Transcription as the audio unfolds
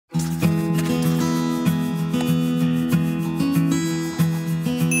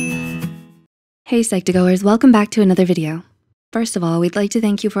Hey Psych2Goers, welcome back to another video. First of all, we'd like to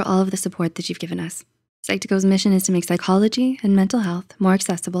thank you for all of the support that you've given us. Psych2Go's mission is to make psychology and mental health more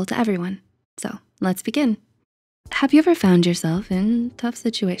accessible to everyone. So let's begin. Have you ever found yourself in tough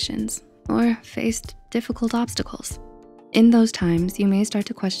situations or faced difficult obstacles? In those times, you may start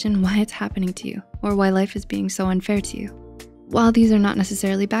to question why it's happening to you or why life is being so unfair to you. While these are not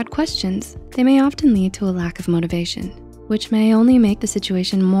necessarily bad questions, they may often lead to a lack of motivation, which may only make the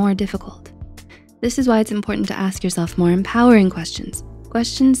situation more difficult. This is why it's important to ask yourself more empowering questions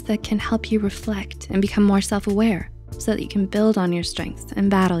that can help you reflect and become more self-aware so that you can build on your strengths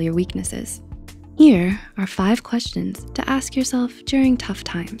and battle your weaknesses. Here are 5 questions to ask yourself during tough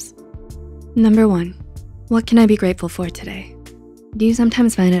times. Number 1, what can I be grateful for today? Do you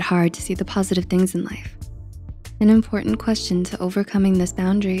sometimes find it hard to see the positive things in life? An important question to overcoming this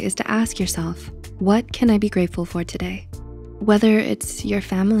boundary is to ask yourself, what can I be grateful for today? Whether it's your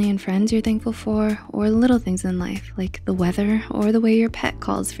family and friends you're thankful for, or little things in life like the weather or the way your pet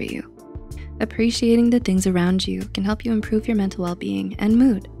calls for you. Appreciating the things around you can help you improve your mental well-being and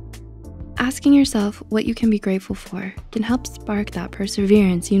mood. Asking yourself what you can be grateful for can help spark that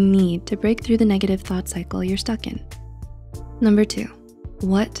perseverance you need to break through the negative thought cycle you're stuck in. Number 2,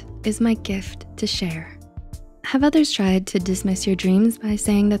 what is my gift to share? Have others tried to dismiss your dreams by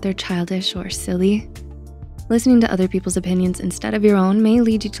saying that they're childish or silly? Listening to other people's opinions instead of your own may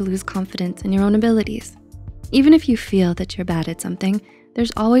lead you to lose confidence in your own abilities. Even if you feel that you're bad at something,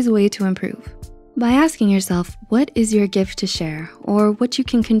 there's always a way to improve. By asking yourself, what is your gift to share or what you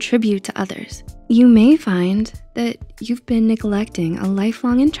can contribute to others, you may find that you've been neglecting a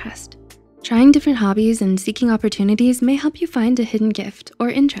lifelong interest. Trying different hobbies and seeking opportunities may help you find a hidden gift or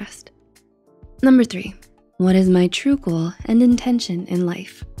interest. Number 3, what is my true goal and intention in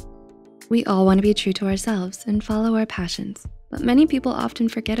life? We all want to be true to ourselves and follow our passions, but many people often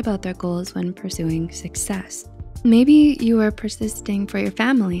forget about their goals when pursuing success. Maybe you are persisting for your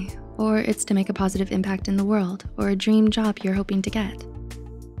family, or it's to make a positive impact in the world, or a dream job you're hoping to get.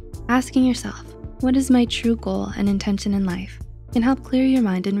 Asking yourself, what is my true goal and intention in life, can help clear your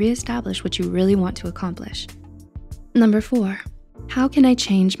mind and reestablish what you really want to accomplish. Number 4, how can I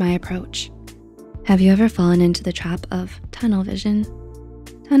change my approach? Have you ever fallen into the trap of tunnel vision?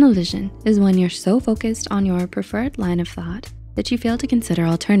 Tunnel vision is when you're so focused on your preferred line of thought that you fail to consider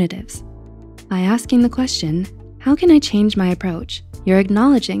alternatives. By asking the question, how can I change my approach? You're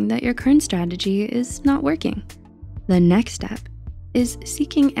acknowledging that your current strategy is not working. The next step is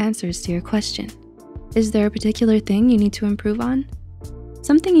seeking answers to your question. Is there a particular thing you need to improve on?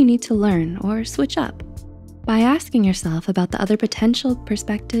 Something you need to learn or switch up? By asking yourself about the other potential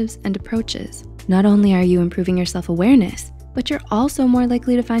perspectives and approaches, not only are you improving your self-awareness, but you're also more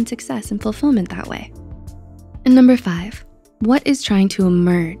likely to find success and fulfillment that way. And number 5, what is trying to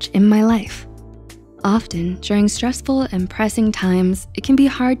emerge in my life? Often, during stressful and pressing times, it can be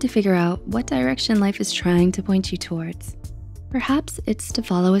hard to figure out what direction life is trying to point you towards. Perhaps it's to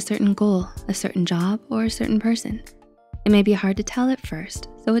follow a certain goal, a certain job, or a certain person. It may be hard to tell at first,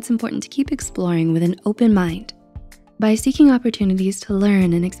 so it's important to keep exploring with an open mind. By seeking opportunities to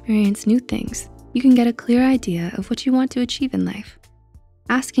learn and experience new things, you can get a clear idea of what you want to achieve in life.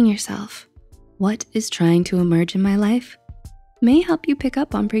 Asking yourself, what is trying to emerge in my life, may help you pick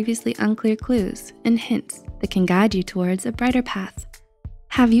up on previously unclear clues and hints that can guide you towards a brighter path.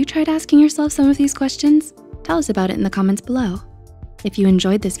 Have you tried asking yourself some of these questions? Tell us about it in the comments below. If you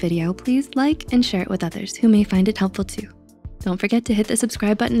enjoyed this video, please like and share it with others who may find it helpful too. Don't forget to hit the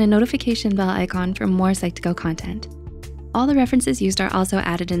subscribe button and notification bell icon for more Psych2Go content. All the references used are also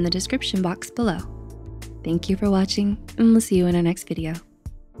added in the description box below. Thank you for watching, and we'll see you in our next video.